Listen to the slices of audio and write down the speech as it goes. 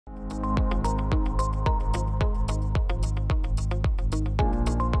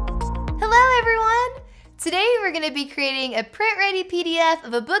Today we're going to be creating a print-ready PDF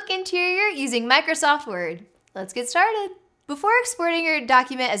of a book interior using Microsoft Word. Let's get started. Before exporting your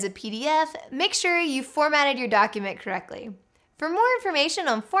document as a PDF, make sure you formatted your document correctly. For more information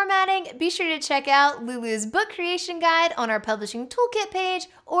on formatting, be sure to check out Lulu's book creation guide on our publishing toolkit page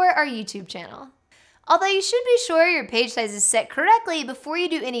or our YouTube channel. Although you should be sure your page size is set correctly before you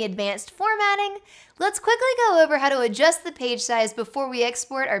do any advanced formatting, let's quickly go over how to adjust the page size before we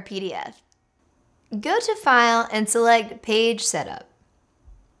export our PDF. Go to File and select Page Setup.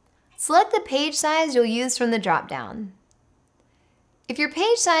 Select the page size you'll use from the drop-down. If your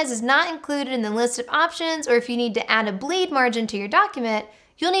page size is not included in the list of options, or if you need to add a bleed margin to your document,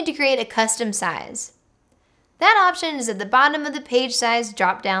 you'll need to create a custom size. That option is at the bottom of the page size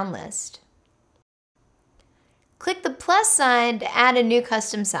drop-down list. Click the plus sign to add a new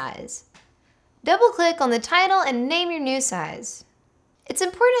custom size. Double-click on the title and name your new size. It's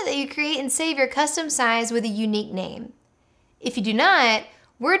important that you create and save your custom size with a unique name. If you do not,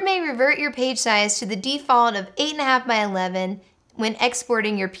 Word may revert your page size to the default of 8.5 by 11 when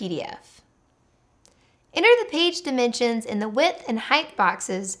exporting your PDF. Enter the page dimensions in the width and height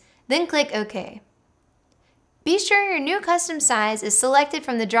boxes, then click OK. Be sure your new custom size is selected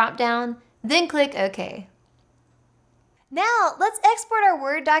from the drop-down, then click OK. Now, let's export our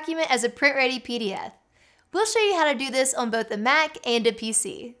Word document as a print-ready PDF. We'll show you how to do this on both a Mac and a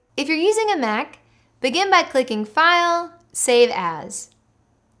PC. If you're using a Mac, begin by clicking File, Save As.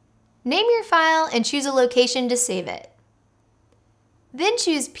 Name your file and choose a location to save it. Then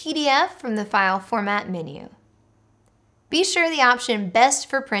choose PDF from the File Format menu. Be sure the option Best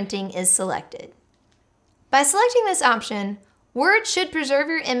for Printing is selected. By selecting this option, Word should preserve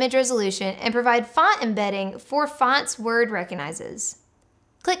your image resolution and provide font embedding for fonts Word recognizes.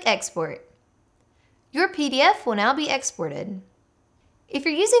 Click Export. Your PDF will now be exported. If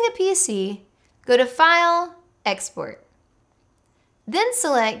you're using a PC, go to File, Export. Then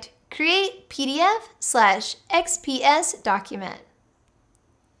select Create PDF/XPS document.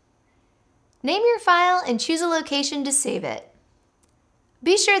 Name your file and choose a location to save it.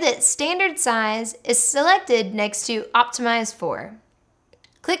 Be sure that Standard Size is selected next to Optimize For.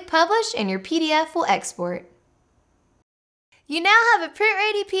 Click Publish and your PDF will export. You now have a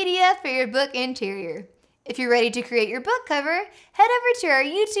print-ready PDF for your book interior. If you're ready to create your book cover, head over to our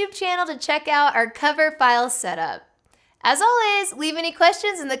YouTube channel to check out our cover file setup. As always, leave any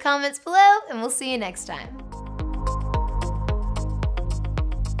questions in the comments below and we'll see you next time.